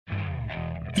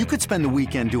You could spend the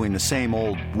weekend doing the same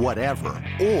old whatever,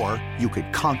 or you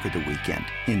could conquer the weekend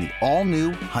in the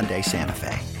all-new Hyundai Santa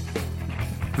Fe.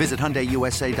 Visit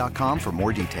HyundaiUSA.com for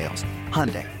more details.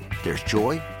 Hyundai, there's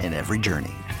joy in every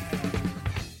journey.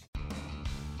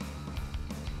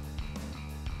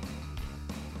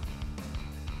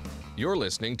 You're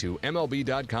listening to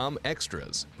MLB.com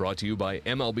Extras, brought to you by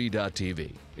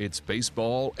MLB.tv. It's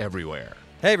baseball everywhere.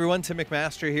 Hey everyone, Tim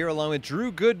McMaster here along with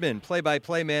Drew Goodman,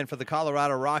 play-by-play man for the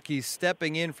Colorado Rockies,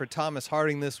 stepping in for Thomas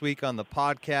Harding this week on the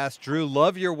podcast. Drew,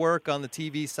 love your work on the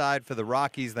TV side for the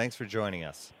Rockies. Thanks for joining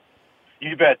us.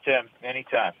 You bet, Tim.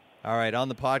 Anytime. All right, on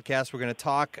the podcast, we're going to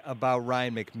talk about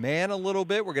Ryan McMahon a little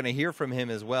bit. We're going to hear from him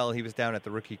as well. He was down at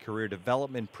the Rookie Career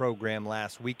Development Program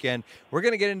last weekend. We're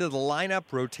going to get into the lineup,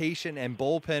 rotation, and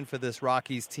bullpen for this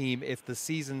Rockies team if the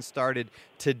season started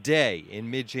today in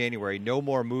mid-January. No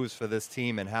more moves for this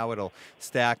team and how it'll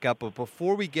stack up. But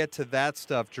before we get to that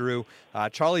stuff, Drew,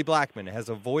 Charlie Blackmon has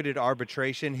avoided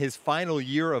arbitration, his final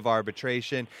year of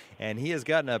arbitration, and he has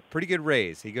gotten a pretty good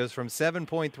raise. He goes from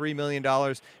 $7.3 million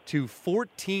to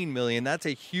 $14 million. That's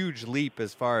a huge leap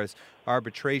as far as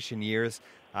arbitration years.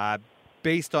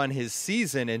 Based on his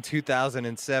season in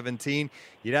 2017,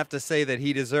 you'd have to say that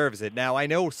he deserves it. Now, I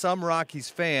know some Rockies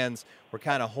fans were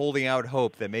kind of holding out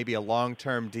hope that maybe a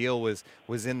long-term deal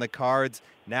was in the cards.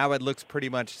 Now it looks pretty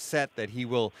much set that he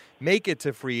will make it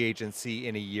to free agency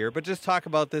in a year. But just talk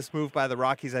about this move by the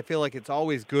Rockies. I feel like it's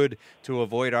always good to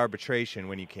avoid arbitration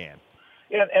when you can.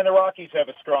 Yeah, and the Rockies have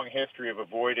a strong history of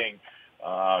avoiding,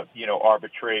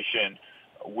 arbitration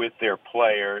with their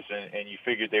players, and you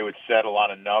figured they would settle on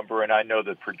a number, and I know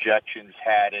the projections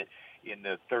had it in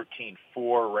the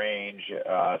 13-4 range.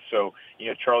 So,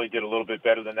 Charlie did a little bit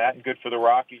better than that, and good for the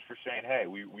Rockies for saying, hey,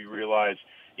 we realize,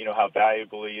 how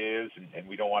valuable he is, and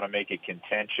we don't want to make it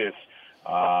contentious,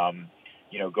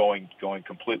 going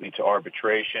completely to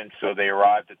arbitration. So they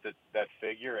arrived at that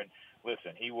figure, and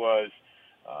listen, he was,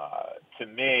 to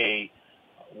me,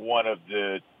 one of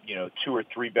the, 2 or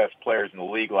 3 best players in the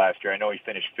league last year. I know he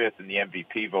finished 5th in the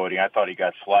MVP voting. I thought he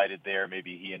got slighted there.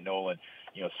 Maybe he and Nolan,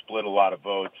 split a lot of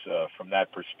votes from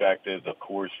that perspective. The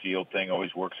Coors Field thing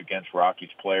always works against Rockies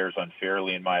players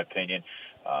unfairly, in my opinion.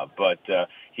 But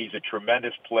he's a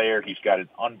tremendous player. He's got an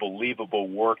unbelievable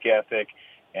work ethic.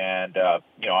 And,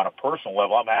 on a personal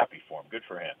level, I'm happy for him. Good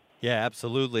for him. Yeah,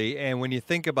 absolutely. And when you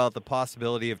think about the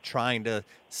possibility of trying to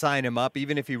sign him up,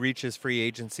 even if he reaches free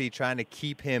agency, trying to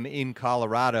keep him in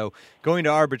Colorado, going to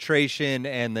arbitration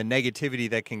and the negativity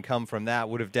that can come from that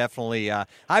would have definitely,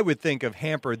 I would think, have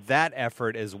hampered that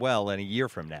effort as well in a year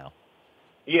from now.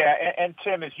 Yeah, and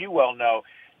Tim, as you well know,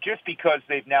 just because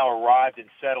they've now arrived and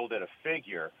settled at a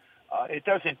figure, it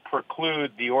doesn't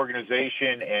preclude the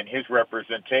organization and his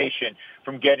representation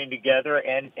from getting together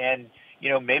and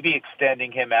maybe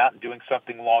extending him out and doing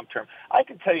something long-term. I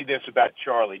can tell you this about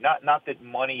Charlie, not that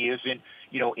money isn't,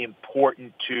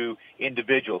 important to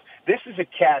individuals. This is a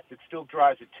cat that still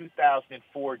drives a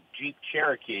 2004 Jeep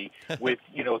Cherokee with,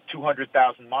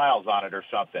 200,000 miles on it or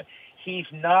something. He's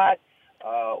not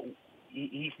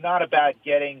about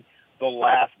getting the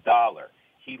last dollar.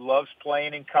 He loves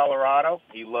playing in Colorado.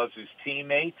 He loves his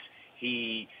teammates.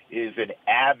 He is an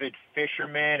avid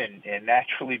fisherman, and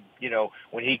naturally,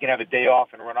 when he can have a day off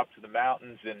and run up to the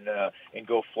mountains and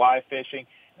go fly fishing,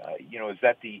 is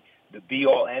that the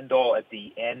be-all, end-all at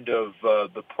the end of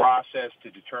the process to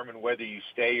determine whether you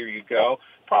stay or you go?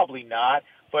 Probably not.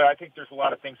 But I think there's a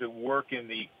lot of things that work in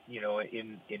the,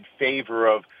 in favor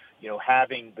of,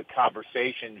 having the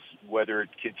conversations, whether it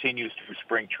continues through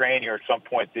spring training or at some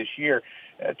point this year,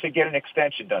 to get an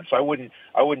extension done. So I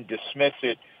wouldn't dismiss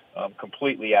it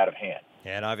completely out of hand.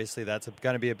 And obviously that's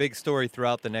going to be a big story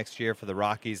throughout the next year for the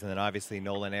Rockies, and then obviously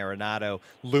Nolan Arenado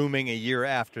looming a year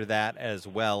after that, as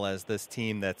well as this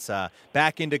team that's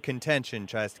back into contention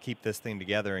tries to keep this thing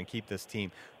together and keep this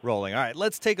team rolling. All right,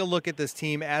 let's take a look at this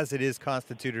team as it is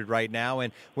constituted right now.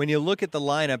 And when you look at the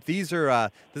lineup, this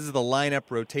is the lineup,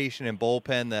 rotation, and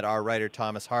bullpen that our writer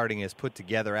Thomas Harding has put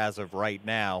together as of right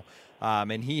now.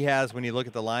 And he has, when you look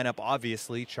at the lineup,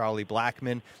 obviously Charlie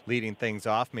Blackmon leading things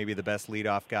off, maybe the best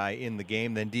leadoff guy in the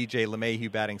game. Then DJ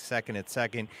LeMahieu batting second at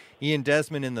second. Ian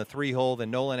Desmond in the 3-hole.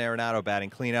 Then Nolan Arenado batting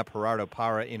cleanup. Gerardo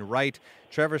Parra in right.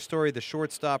 Trevor Story, the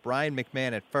shortstop. Ryan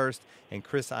McMahon at first. And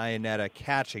Chris Iannetta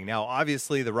catching. Now,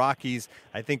 obviously, the Rockies,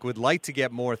 I think, would like to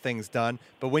get more things done.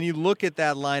 But when you look at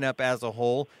that lineup as a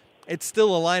whole, it's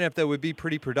still a lineup that would be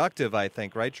pretty productive, I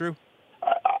think. Right, Drew?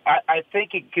 I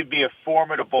think it could be a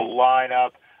formidable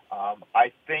lineup.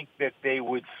 I think that they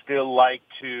would still like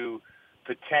to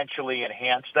potentially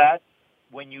enhance that.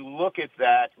 when you look at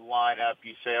that lineup,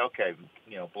 you say, okay,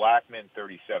 Blackmon,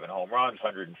 37 home runs,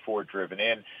 104 driven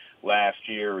in last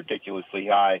year, ridiculously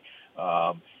high.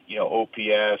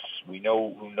 OPS, we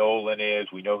know who Nolan is.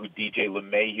 We know who DJ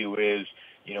LeMahieu is,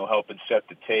 helping set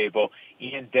the table.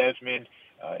 Ian Desmond,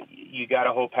 you got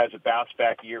to hope has a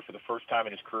bounce-back year. For the first time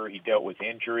in his career, he dealt with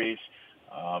injuries.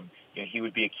 He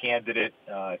would be a candidate,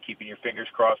 keeping your fingers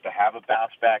crossed, to have a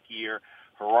bounce-back year.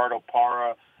 Gerardo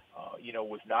Parra,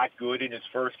 was not good in his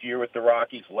first year with the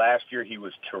Rockies. Last year he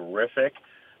was terrific.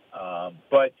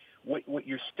 But what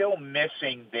you're still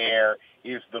missing there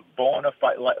is the bona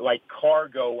fide, like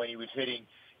Cargo when he was hitting,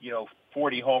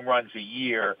 40 home runs a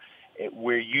year,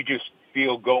 where you just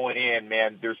feel going in,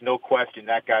 man, there's no question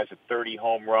that guy's a 30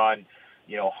 home run,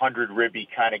 100 ribby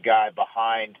kind of guy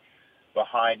behind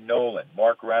Nolan.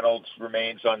 Mark Reynolds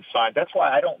remains unsigned. That's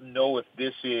why I don't know if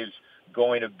this is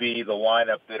going to be the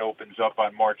lineup that opens up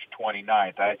on March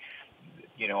 29th.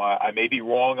 I may be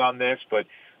wrong on this, but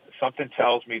something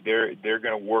tells me they're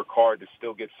going to work hard to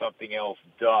still get something else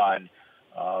done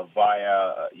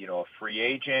via a free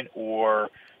agent or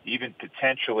even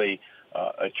potentially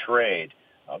a trade.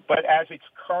 But as it's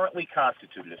currently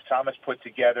constituted, as Thomas put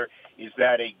together, is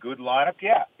that a good lineup?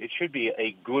 Yeah, it should be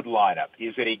a good lineup.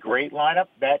 Is it a great lineup?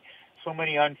 That so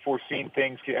many unforeseen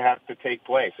things have to take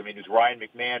place. I mean, does Ryan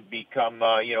McMahon become,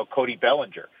 Cody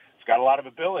Bellinger? He's got a lot of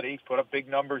ability. He's put up big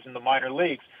numbers in the minor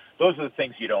leagues. Those are the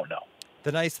things you don't know.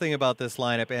 The nice thing about this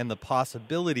lineup and the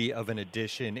possibility of an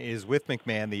addition is with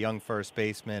McMahon, the young first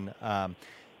baseman,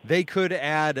 they could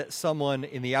add someone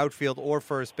in the outfield or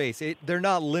first base. They're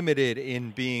not limited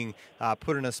in being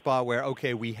put in a spot where,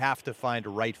 okay, we have to find a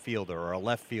right fielder or a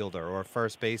left fielder or a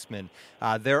first baseman.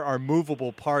 There are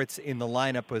movable parts in the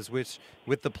lineup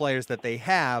with the players that they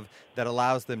have that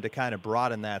allows them to kind of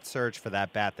broaden that search for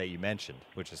that bat that you mentioned,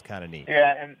 which is kind of neat.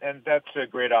 Yeah, and that's a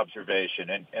great observation.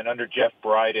 And under Jeff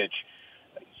Bridich,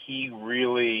 he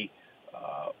really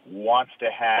wants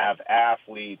to have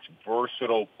athletes,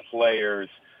 versatile players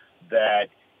that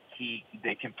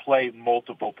they can play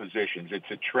multiple positions. It's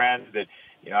a trend that,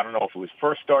 I don't know if it was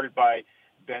first started by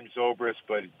Ben Zobrist,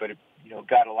 but it,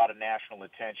 got a lot of national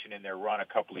attention in their run a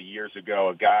couple of years ago,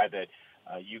 a guy that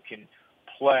you can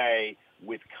play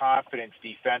with confidence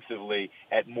defensively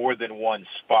at more than one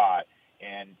spot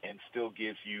and still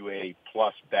gives you a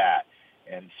plus bat.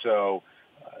 And so,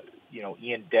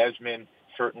 Ian Desmond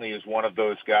certainly is one of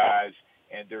those guys,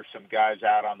 and there's some guys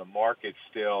out on the market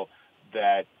still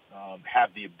that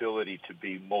have the ability to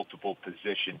be multiple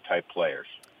position type players.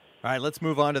 All right, let's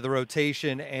move on to the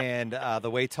rotation, and the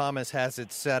way Thomas has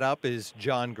it set up is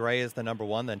John Gray is the number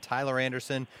one, then Tyler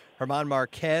Anderson, German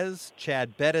Marquez,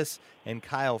 Chad Bettis, and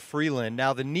Kyle Freeland.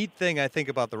 Now, the neat thing I think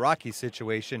about the Rockies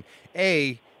situation,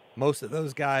 most of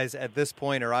those guys at this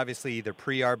point are obviously either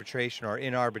pre-arbitration or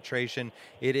in arbitration.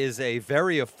 It is a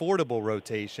very affordable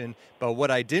rotation, but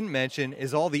what I didn't mention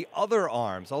is all the other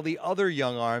arms, all the other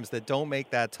young arms that don't make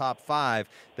that top five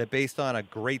that based on a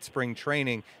great spring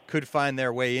training could find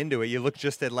their way into it. You look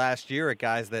just at last year at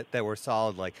guys that were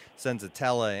solid like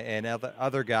Senzatella and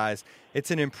other guys. It's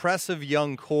an impressive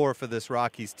young core for this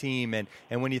Rockies team, and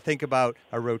when you think about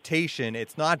a rotation,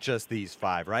 it's not just these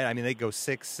five, right? I mean, they go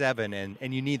 6, 7,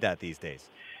 and you need that these days.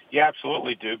 Yeah,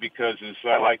 absolutely do, because as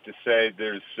I like to say,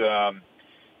 there's,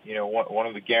 one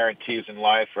of the guarantees in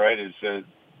life, right, is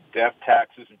death,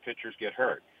 taxes, and pitchers get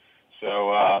hurt.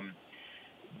 So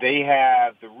they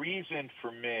have the reason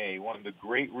for me, one of the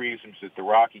great reasons that the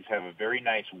Rockies have a very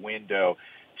nice window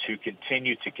to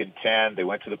continue to contend. They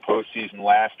went to the postseason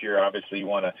last year. Obviously, you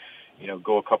want to,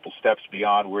 go a couple steps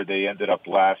beyond where they ended up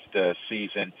last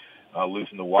season,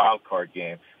 losing the wild card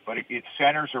game. But it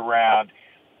centers around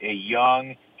a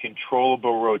young,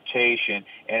 controllable rotation,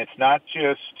 and it's not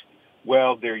just,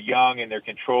 they're young and they're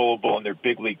controllable and they're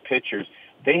big league pitchers.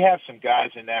 They have some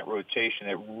guys in that rotation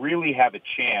that really have a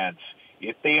chance,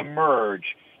 if they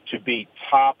emerge, to be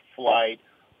top flight,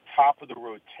 top of the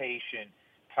rotation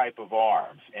type of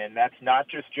arms. And that's not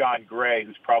just John Gray,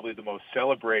 who's probably the most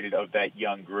celebrated of that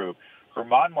young group.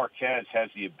 German Marquez has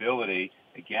the ability,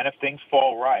 again, if things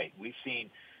fall right. We've seen,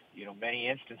 many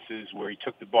instances where he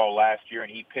took the ball last year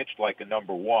and he pitched like a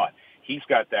number one. He's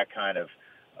got that kind of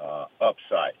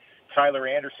upside. Tyler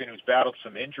Anderson, who's battled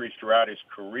some injuries throughout his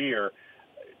career,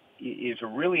 is a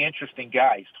really interesting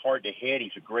guy. He's hard to hit.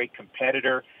 He's a great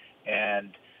competitor.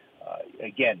 And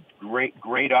again,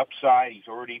 great upside. He's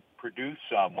already produced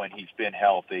some when he's been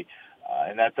healthy.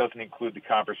 And that doesn't include the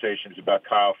conversations about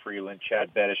Kyle Freeland.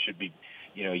 Chad Bettis should be,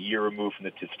 a year removed from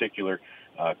the testicular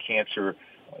cancer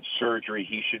surgery.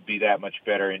 He should be that much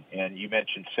better. And you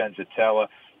mentioned Senzatella.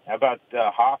 How about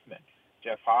Hoffman?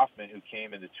 Jeff Hoffman, who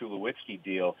came in the Tulowitzki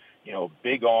deal,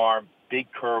 big arm, big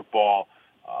curveball.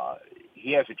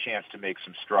 He has a chance to make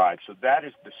some strides. So that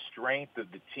is the strength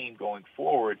of the team going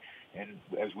forward. And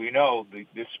as we know,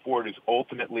 this sport is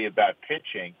ultimately about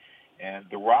pitching, and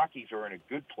the Rockies are in a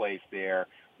good place there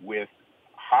with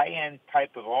high-end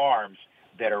type of arms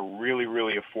that are really,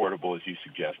 really affordable, as you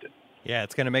suggested. Yeah,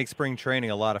 it's going to make spring training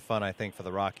a lot of fun, I think, for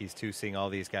the Rockies, too, seeing all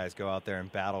these guys go out there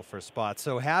and battle for spots.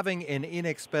 So having an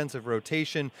inexpensive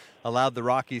rotation allowed the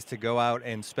Rockies to go out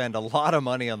and spend a lot of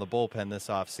money on the bullpen this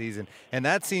offseason. And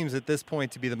that seems at this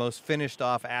point to be the most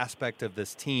finished-off aspect of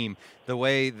this team. The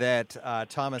way that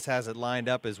Thomas has it lined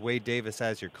up is Wade Davis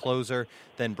as your closer,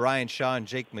 then Brian Shaw and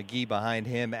Jake McGee behind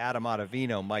him, Adam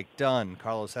Ottavino, Mike Dunn,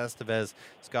 Carlos Estevez,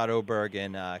 Scott Oberg,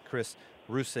 and Chris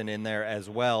Rusin in there as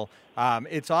well.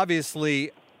 It's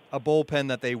obviously a bullpen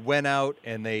that they went out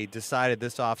and they decided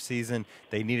this offseason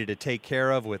they needed to take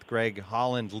care of with Greg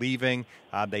Holland leaving.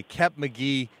 They kept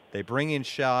McGee. They bring in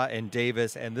Shaw and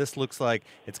Davis, and this looks like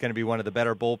it's going to be one of the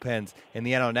better bullpens in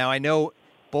the NL. Now, I know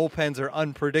bullpens are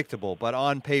unpredictable, but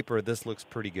on paper, this looks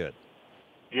pretty good.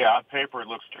 Yeah, on paper, it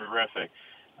looks terrific.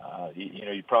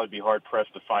 You'd probably be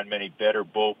hard-pressed to find many better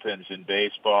bullpens in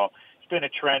baseball. It's been a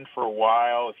trend for a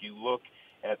while. If you look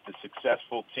at the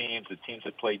successful teams, the teams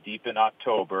that play deep in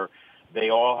October,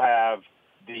 they all have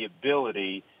the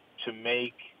ability to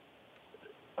make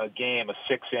a game a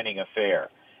six-inning affair.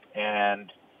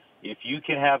 And if you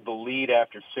can have the lead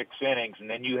after 6 innings and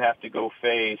then you have to go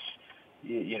face,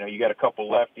 you got a couple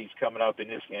lefties coming up in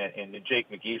Jake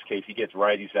McGee's case, he gets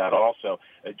righties out also,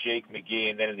 Jake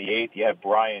McGee, and then in the 8th you have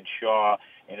Brian Shaw,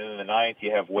 and in the 9th you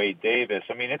have Wade Davis.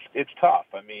 I mean, it's tough.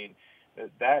 I mean,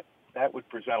 that would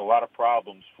present a lot of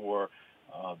problems for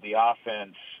the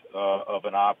offense of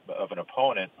an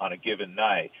opponent on a given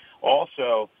night.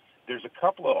 Also, there's a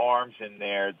couple of arms in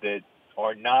there that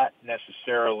are not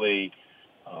necessarily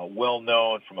well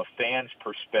known from a fan's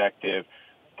perspective,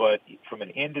 but from an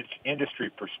industry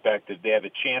perspective, they have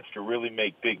a chance to really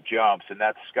make big jumps, and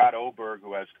that's Scott Oberg,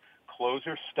 who has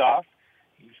closer stuff.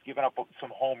 He's given up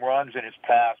some home runs in his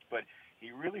past, but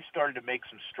he really started to make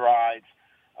some strides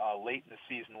late in the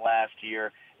season last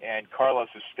year, and Carlos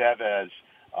Estevez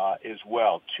as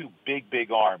well. Two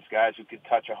big arms, guys who can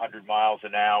touch 100 miles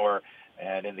an hour.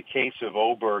 And in the case of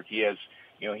Oberg, he has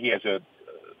a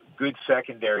good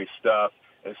secondary stuff.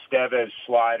 Estevez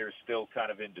slider is still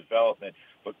kind of in development,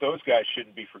 but those guys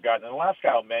shouldn't be forgotten. And the last guy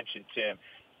I'll mention, Tim,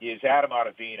 is Adam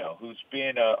Ottavino, who's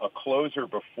been a closer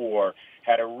before,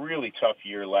 had a really tough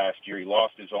year last year. He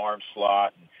lost his arm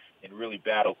slot and really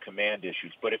battled command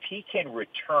issues. But if he can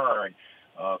return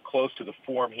close to the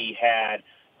form he had,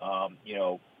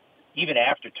 even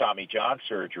after Tommy John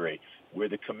surgery, where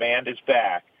the command is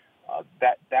back,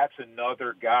 that's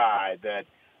another guy that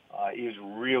is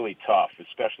really tough,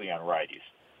 especially on righties.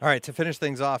 All right, to finish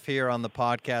things off here on the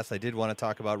podcast, I did want to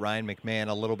talk about Ryan McMahon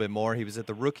a little bit more. He was at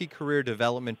the Rookie Career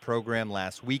Development Program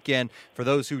last weekend. For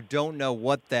those who don't know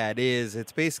what that is,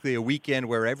 it's basically a weekend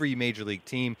where every major league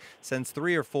team sends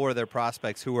 3 or 4 of their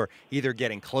prospects who are either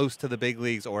getting close to the big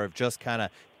leagues or have just kind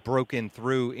of broken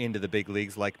through into the big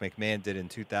leagues like McMahon did in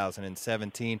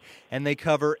 2017, and they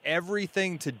cover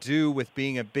everything to do with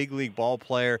being a big league ball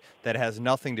player that has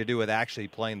nothing to do with actually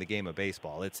playing the game of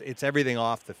baseball. It's everything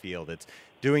off the field. It's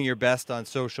doing your best on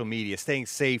social media, staying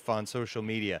safe on social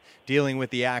media, dealing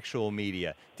with the actual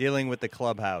media, dealing with the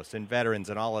clubhouse and veterans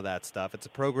and all of that stuff. It's a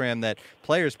program that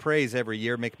players praise every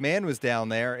year. McMahon was down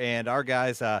there, and our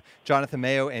guys, Jonathan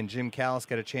Mayo and Jim Callis,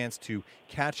 got a chance to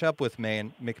catch up with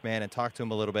McMahon and talk to him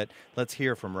a little bit. Let's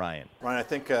hear from Ryan. Ryan, I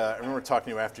think I remember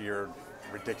talking to you after your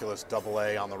ridiculous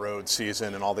AA on the road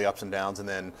season and all the ups and downs, and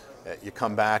then you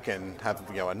come back and have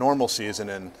a normal season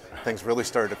and things really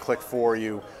started to click for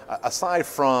you. Aside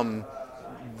from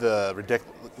the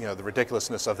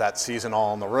ridiculousness of that season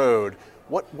all on the road,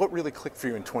 what really clicked for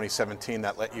you in 2017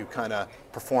 that let you kind of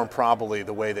perform probably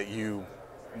the way that you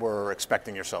were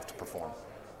expecting yourself to perform?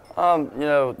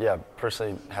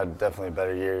 Personally had definitely a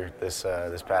better year this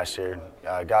past year.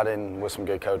 Got in with some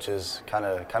good coaches, kind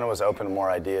of was open to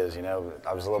more ideas.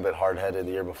 I was a little bit hard-headed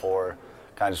the year before,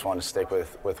 kind of just wanted to stick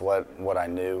with what I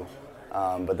knew.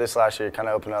 But this last year kind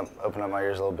of opened up my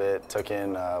ears a little bit, took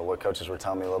in what coaches were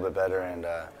telling me a little bit better, and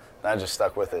I just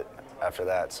stuck with it after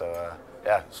that. So, it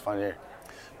was a fun year.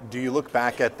 Do you look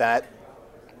back at that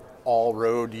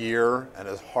all-road year, and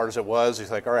as hard as it was,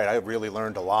 he's like, all right, I really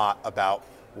learned a lot about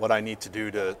what I need to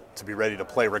do to be ready to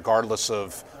play, regardless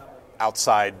of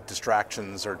outside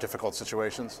distractions or difficult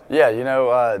situations? Yeah,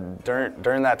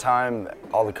 during that time,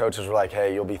 all the coaches were like,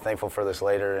 "Hey, you'll be thankful for this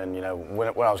later." And when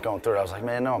I was going through it, I was like,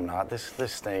 "Man, no, I'm not. This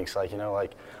stinks. I'm not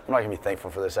gonna be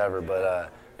thankful for this ever."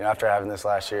 But after having this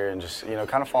last year and just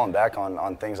kind of falling back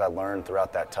on things I learned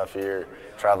throughout that tough year,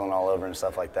 traveling all over and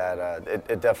stuff like that,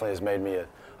 it definitely has made me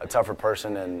a tougher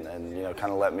person and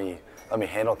kind of let me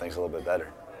handle things a little bit better.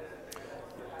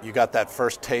 You got that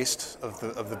first taste of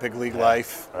the big league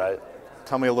life. Right.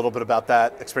 Tell me a little bit about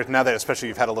that experience. Now that especially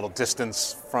you've had a little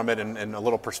distance from it and a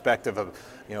little perspective of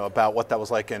about what that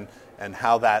was like and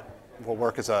how that will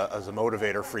work as a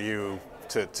motivator for you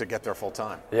to get there full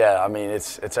time. Yeah, I mean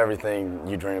it's everything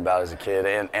you dream about as a kid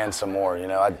and some more.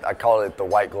 I call it the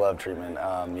white glove treatment.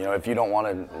 If you don't want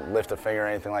to lift a finger or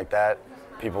anything like that,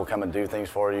 people come and do things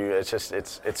for you. It's just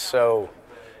it's so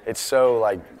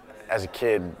like, as a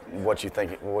kid, what you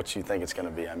think it's going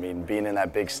to be. I mean, being in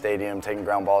that big stadium, taking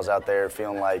ground balls out there,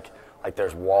 feeling like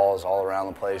there's walls all around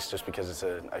the place just because it's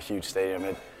a huge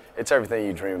stadium. It's everything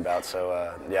you dream about. So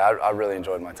I really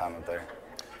enjoyed my time up there.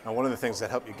 Now, one of the things that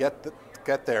helped you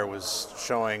get there was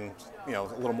showing a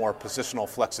little more positional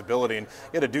flexibility, and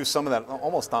you had to do some of that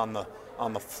almost on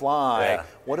the fly. Yeah.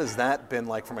 What has that been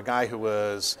like from a guy who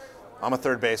was, I'm a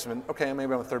third baseman. Okay,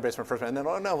 maybe I'm a third baseman first, and then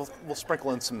we'll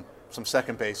sprinkle in some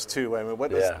second base too. I mean,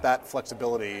 what has that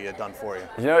flexibility done for you?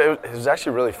 It was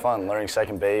actually really fun learning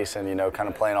second base and kind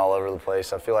of playing all over the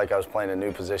place. I feel like I was playing a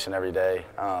new position every day.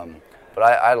 But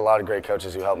I had a lot of great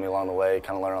coaches who helped me along the way,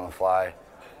 kind of learn on the fly.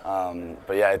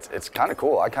 But yeah, it's kind of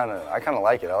cool. I kind of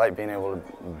like it. I like being able to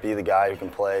be the guy who can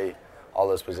play all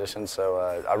those positions. So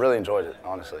I really enjoyed it,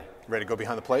 honestly. Ready to go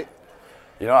behind the plate?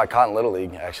 I caught in Little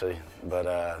League actually, but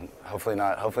hopefully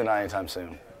not anytime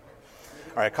soon.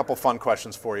 All right, a couple fun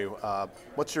questions for you.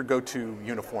 What's your go-to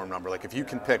uniform number? Like, if you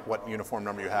can pick what uniform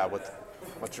number you have,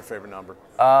 what's your favorite number?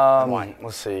 And why?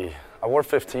 Let's see. I wore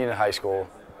 15 in high school.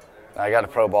 I got a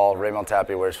pro ball. Raymond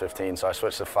Tapia wears 15, so I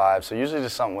switched to 5. So usually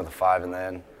just something with a 5 and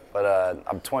then. But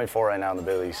I'm 24 right now in the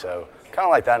big league, so kind of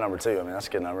like that number too. I mean, that's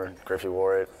a good number. Griffey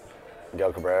wore it.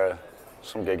 Miguel Cabrera.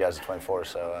 Some good guys at 24,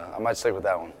 so I might stick with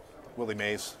that one. Willie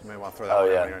Mays, you may want to throw that one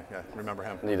in here. Yeah, remember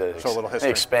him. Need to show a little history.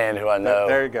 Expand who I know.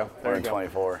 There you go. There you go.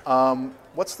 24.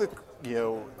 What's the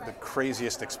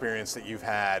craziest experience that you've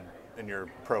had in your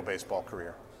pro baseball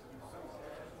career?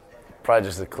 Probably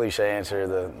just the cliche answer,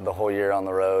 the whole year on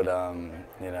the road.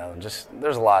 Just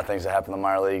there's a lot of things that happen in the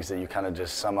minor leagues that you kind of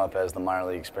just sum up as the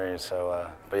minor league experience. So,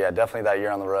 but yeah, definitely that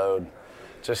year on the road.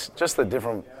 Just the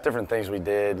different things we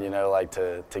did, like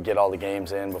to get all the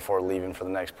games in before leaving for the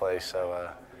next place. So,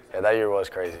 yeah, that year was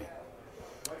crazy.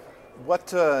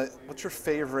 What's your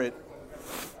favorite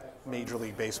Major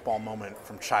League Baseball moment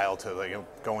from childhood?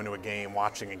 Like, going to a game,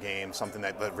 watching a game, something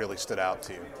that really stood out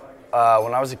to you?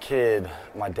 When I was a kid,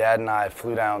 my dad and I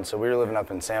flew down. So we were living up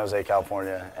in San Jose,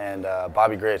 California, and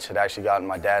Bobby Grich had actually gotten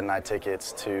my dad and I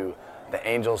tickets to the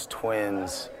Angels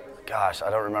Twins. Gosh, I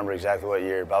don't remember exactly what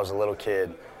year, but I was a little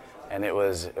kid, and it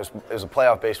was a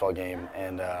playoff baseball game,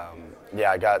 and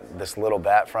I got this little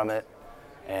bat from it,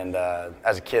 and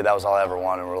as a kid, that was all I ever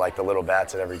wanted, were like the little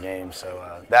bats at every game.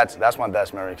 So that's my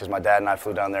best memory, because my dad and I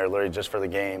flew down there literally just for the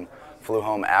game, flew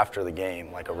home after the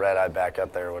game, like a red-eye back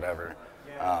up there or whatever.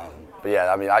 But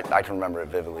yeah, I mean, I can remember it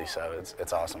vividly, so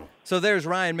it's awesome. So there's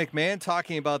Ryan McMahon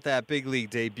talking about that big league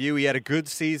debut. He had a good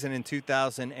season in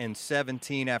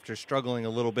 2017 after struggling a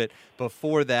little bit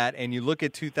before that. And you look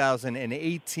at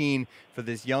 2018 for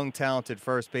this young, talented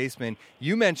first baseman.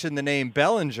 You mentioned the name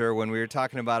Bellinger when we were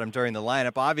talking about him during the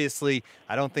lineup. Obviously,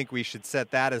 I don't think we should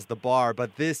set that as the bar,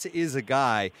 but this is a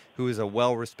guy who is a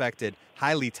well-respected,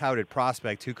 highly touted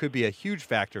prospect who could be a huge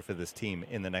factor for this team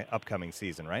in the upcoming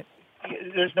season, right?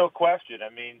 There's no question. I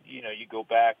mean, you go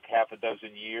back half a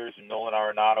dozen years, and Nolan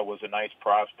Arenado was a nice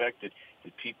prospect. Did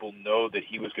people know that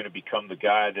he was going to become the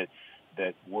guy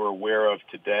that we're aware of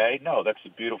today? No, that's the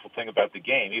beautiful thing about the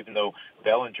game. Even though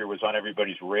Bellinger was on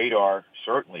everybody's radar,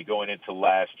 certainly going into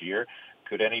last year,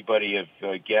 could anybody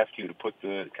have guessed he would have put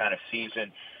the kind of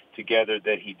season together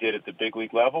that he did at the big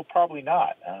league level? Probably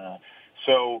not.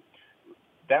 So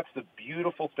that's the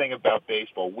beautiful thing about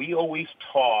baseball. We always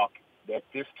talk at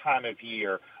this time of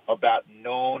year about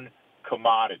known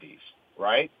commodities,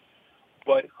 right?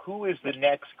 But who is the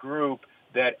next group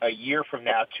that a year from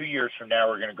now, 2 years from now,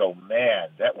 we're going to go, man,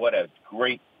 what a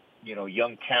great,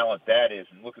 young talent that is,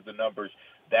 and look at the numbers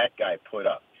that guy put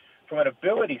up. From an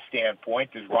ability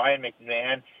standpoint, does Ryan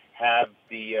McMahon have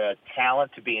the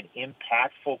talent to be an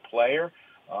impactful player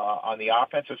on the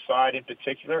offensive side in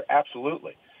particular?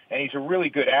 Absolutely. And he's a really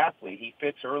good athlete. He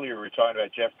fits earlier, we were talking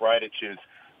about Jeff Breidich's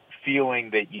feeling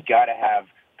that you got to have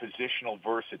positional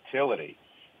versatility.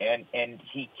 and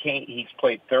he's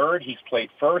played third, he's played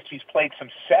first, he's played some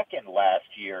second last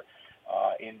year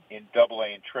in Double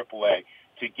A and Triple A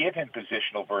to give him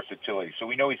positional versatility. So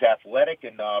we know he's athletic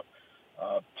enough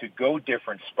to go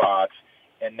different spots.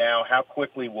 And now, how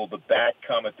quickly will the bat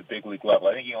come at the big league level?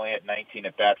 I think he only had 19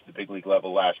 at bats at the big league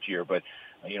level last year, but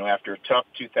after a tough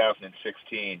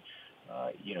 2016,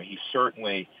 he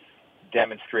certainly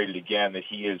demonstrated again that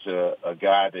he is a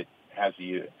guy that has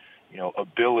the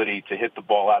ability to hit the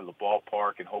ball out of the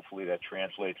ballpark, and hopefully that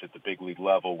translates at the big league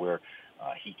level where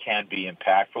he can be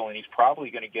impactful, and he's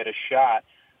probably going to get a shot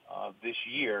this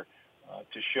year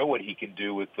to show what he can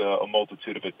do with a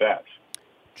multitude of at bats.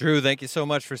 Drew, thank you so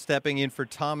much for stepping in for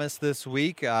Thomas this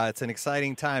week. It's an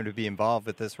exciting time to be involved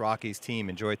with this Rockies team.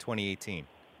 Enjoy 2018.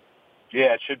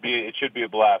 Yeah, it should be a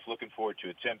blast. Looking forward to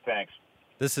it. Tim, thanks.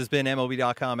 This has been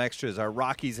MLB.com Extras, our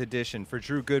Rockies edition. For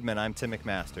Drew Goodman, I'm Tim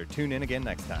McMaster. Tune in again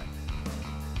next time.